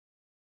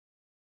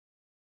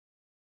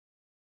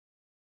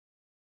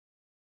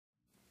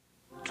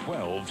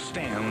12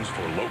 stands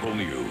for local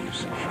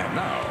news. And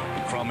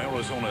now, from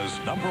Arizona's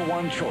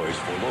 #1 choice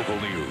for local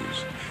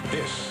news,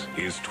 this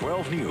is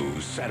 12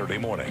 News Saturday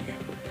morning.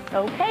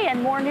 Okay,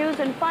 and more news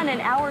and fun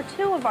in hour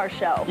 2 of our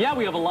show. Yeah,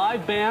 we have a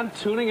live band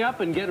tuning up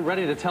and getting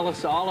ready to tell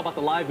us all about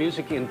the live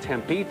music in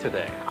Tempe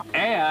today.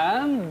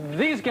 And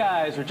these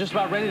guys are just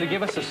about ready to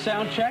give us a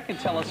sound check and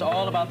tell us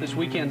all about this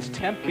weekend's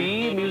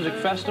Tempe Music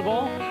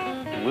Festival.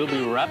 We'll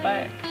be right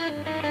back.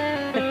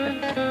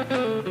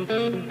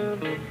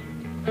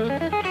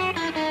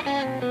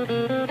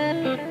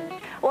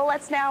 Well,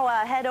 let's now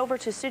head over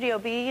to Studio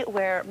B,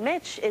 where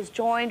Mitch is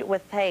joined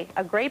with, hey,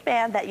 a great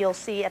band that you'll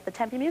see at the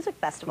Tempe Music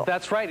Festival.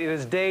 That's right. It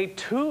is day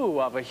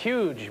 2 of a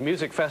huge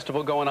music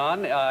festival going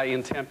on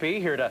in Tempe.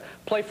 Here to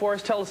play for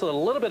us, tell us a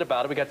little bit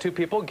about it. We got 2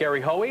 people,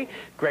 Hoey,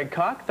 Greg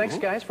Koch. Thanks,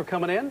 guys, for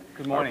coming in.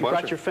 Good morning. You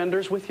brought your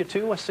fenders with you,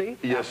 too, I see.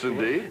 Yes,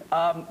 indeed.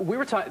 We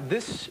were talking,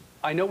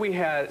 I know we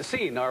had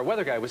seen, our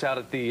weather guy was out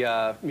at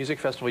the music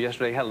festival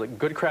yesterday, had a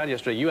good crowd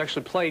yesterday. You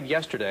actually played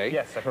yesterday.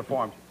 Yes, I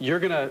performed. You're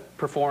going to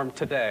perform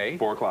today.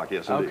 4 o'clock,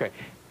 yes, indeed. Okay.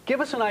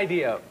 Give us an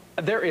idea.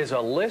 There is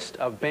a list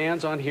of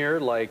bands on here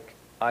like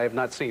I have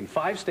not seen.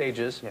 5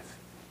 stages. Yes.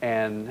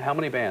 And how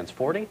many bands?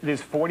 40?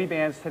 There's 40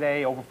 bands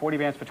today, over 40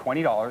 bands for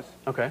 $20.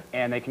 Okay.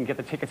 And they can get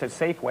the tickets at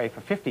Safeway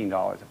for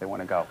 $15 if they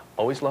want to go.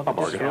 Always love a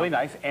bargain. It's really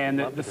nice, and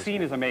the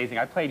scene is amazing.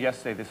 I played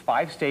yesterday. There's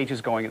 5 stages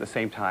going at the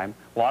same time.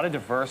 A lot of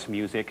diverse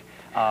music.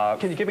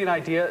 Can you give me an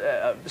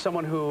idea?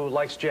 Someone who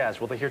likes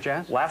jazz, will they hear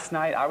jazz? Last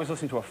night, I was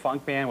listening to a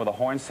funk band with a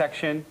horn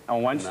section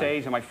on one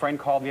stage, and my friend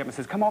called me up and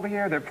says, come over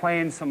here. They're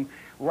playing some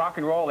rock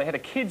and roll. They had a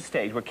kids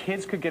stage where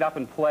kids could get up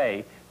and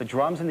play the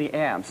drums and the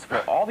amps for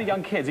all the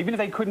young kids. Even if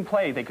they couldn't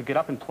play, they could get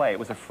up and play. It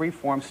was a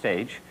free-form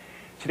stage.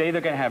 Today,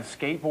 they're going to have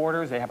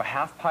skateboarders. They have a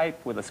half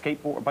pipe with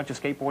a bunch of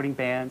skateboarding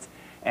bands.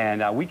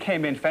 And we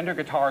came in, Fender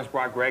Guitars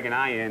brought Greg and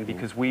I in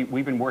because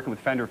we've been working with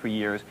Fender for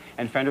years,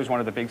 and Fender's one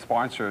of the big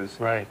sponsors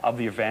of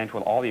the event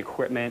with all the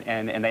equipment,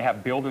 and they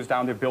have builders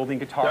down there building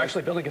guitars. They're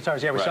actually building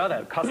guitars, yeah, we saw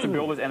that. Custom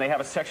builders, and they have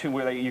a section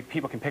where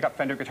people can pick up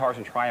Fender guitars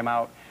and try them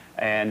out,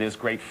 and there's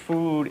great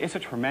food. It's a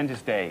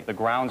tremendous day. The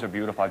grounds are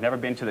beautiful. I've never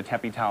been to the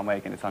Tempe Town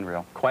Lake, and it's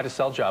unreal. Quite a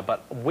sell job,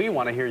 but we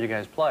want to hear you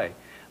guys play.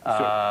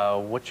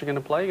 What you going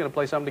to play? You going to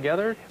play something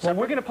together? Well,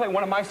 we're going to play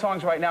one of my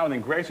songs right now, and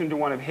then Greg's going to do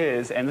one of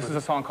his, and this is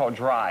a song called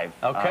Drive.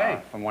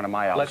 Okay. From one of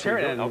my albums. Let's hear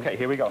it. Okay,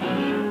 here we go.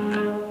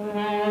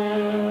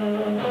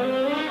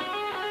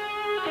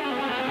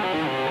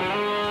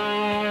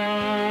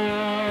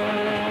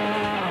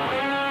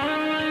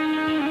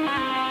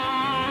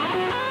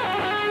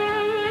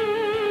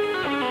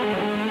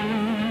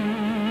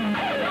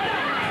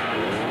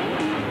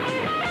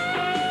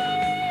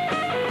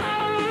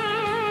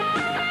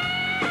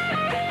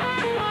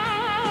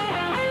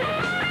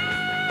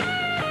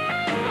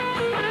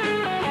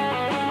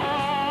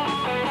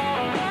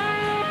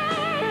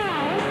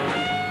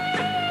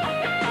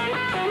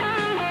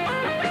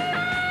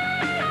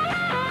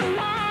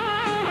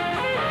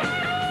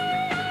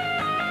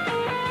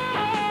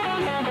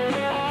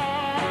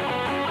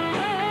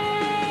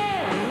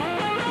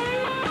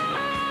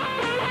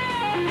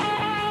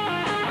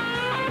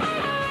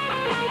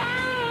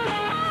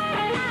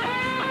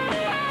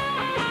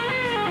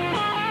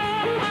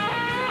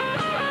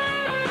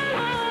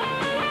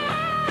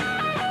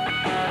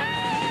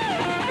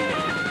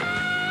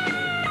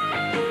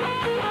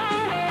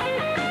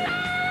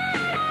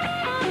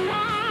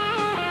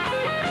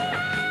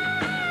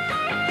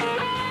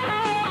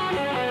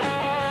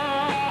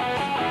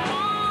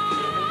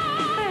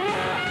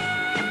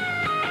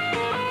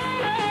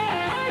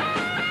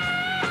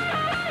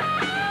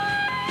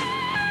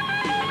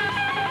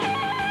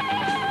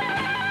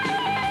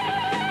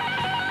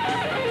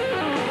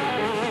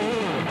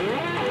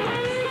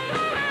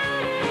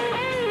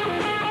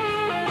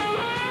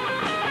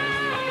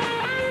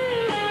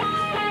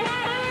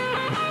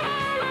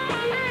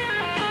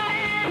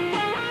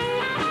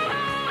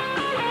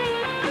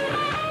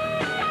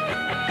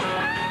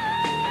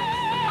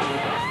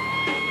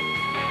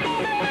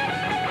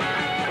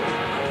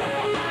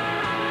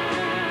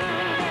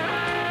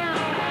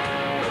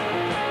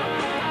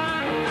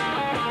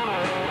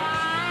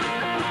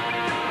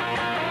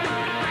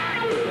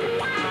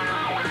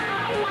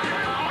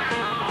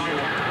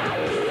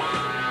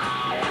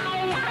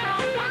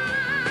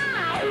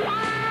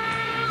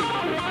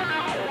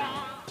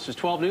 This is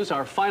 12 News,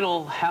 our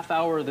final half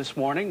hour this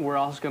morning. We're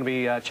also going to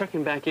be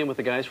checking back in with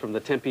the guys from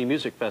the Tempe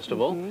Music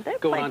Festival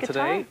going on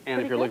today.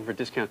 And if you're looking for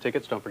discount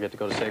tickets, don't forget to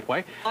go to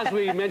Safeway. As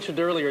we mentioned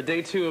earlier,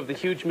 day 2 of the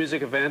huge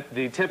music event,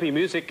 the Tempe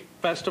Music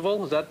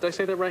Festival. Did I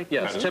say that right?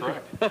 Yes. That is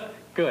correct.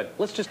 Good.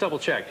 Let's just double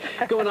check.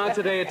 Going on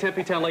today at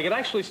Tempe Town Lake. It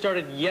actually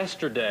started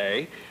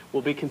yesterday.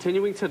 We'll be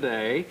continuing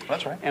today.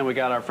 That's right. And we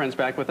got our friends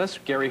back with us.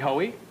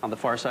 Hoey on the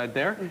far side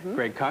there.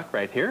 Greg Koch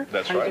right here.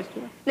 That's right.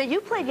 Now,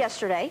 you played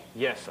yesterday.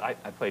 Yes, I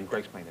played.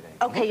 Greg's playing today.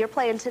 Okay, you're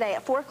playing today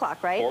at 4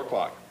 o'clock, right? 4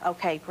 o'clock.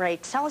 Okay,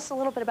 great. Tell us a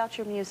little bit about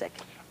your music.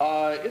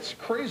 It's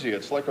crazy.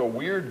 It's like a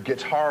weird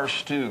guitar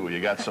stew. You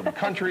got some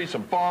country,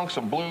 some funk,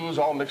 some blues,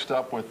 all mixed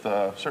up with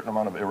a certain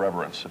amount of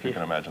irreverence, if you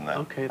can imagine that.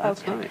 Okay,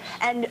 that's nice.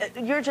 And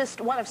you're just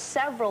one of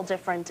several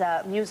different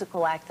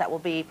musical acts that will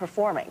be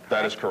performing.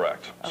 That is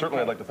correct. Okay.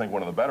 Certainly, I'd like to think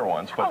one of the better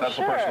ones, but that's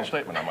a personal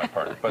statement on my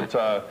part. But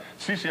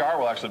CCR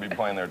will actually be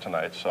playing there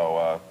tonight,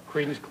 so...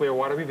 Creedence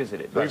Clearwater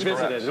Revisited.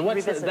 Revisited. And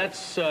what's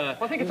that's? Well,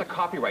 I think it's a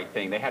copyright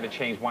thing. They had to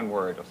change one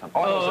word or something.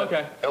 Oh,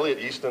 okay. Elliot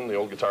Easton, the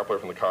old guitar player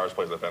from the Cars,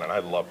 plays that band, and I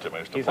loved him. I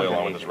used to play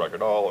along with this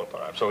record all the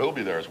time. So he'll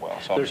be there as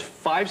well. So there's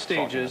 5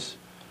 stages.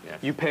 Yes.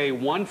 You pay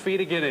 1 fee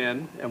to get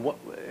in, and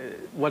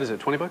what is it?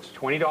 $20?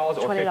 $20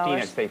 or $15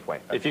 at Safeway.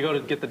 If you go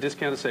to get the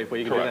discount at Safeway,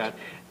 you can do that.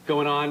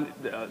 Going on,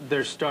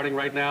 they're starting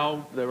right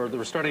now. They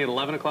were starting at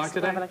 11 o'clock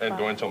today, and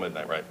going until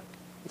midnight, right?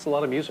 It's a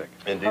lot of music.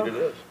 Indeed, it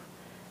is.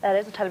 That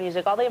is a ton of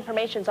music. All the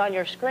information's on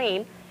your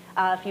screen.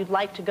 If you'd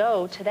like to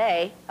go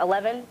today,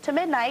 11 to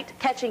midnight,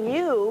 catching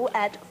you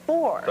at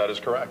 4. That is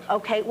correct.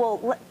 Okay,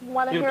 well,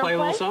 want to hear a play a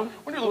little song?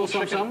 We're going to do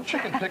a little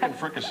chicken pick and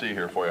fricassee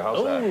here for you.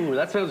 How's that? Ooh,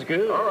 that sounds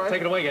good. All right.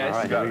 Take it away, guys.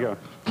 All right, here we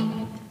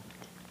go.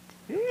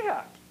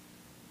 Yeah.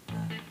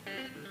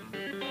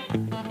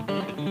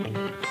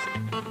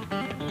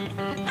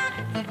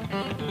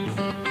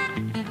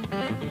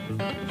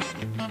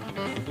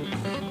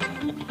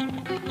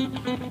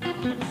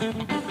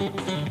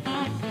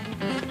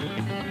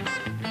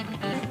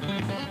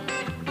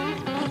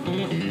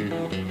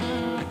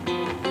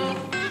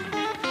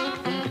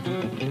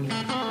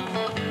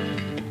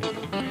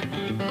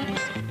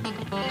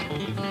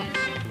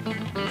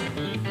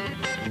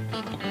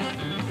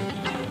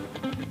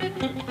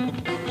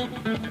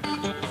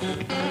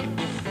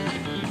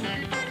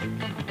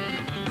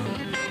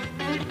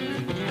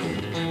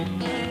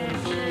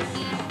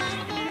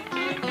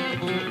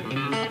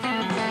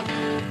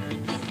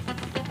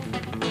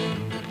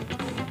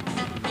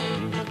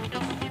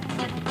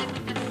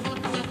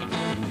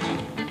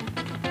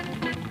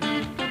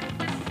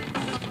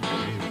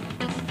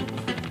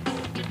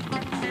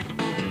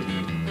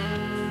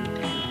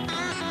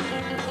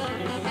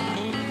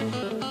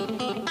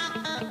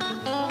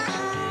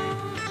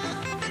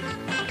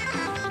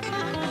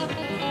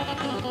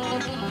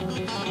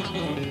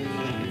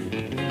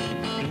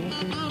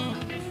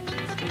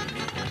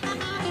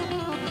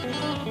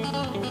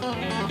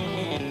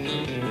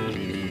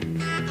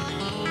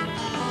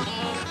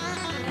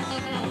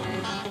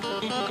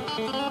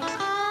 Thank you.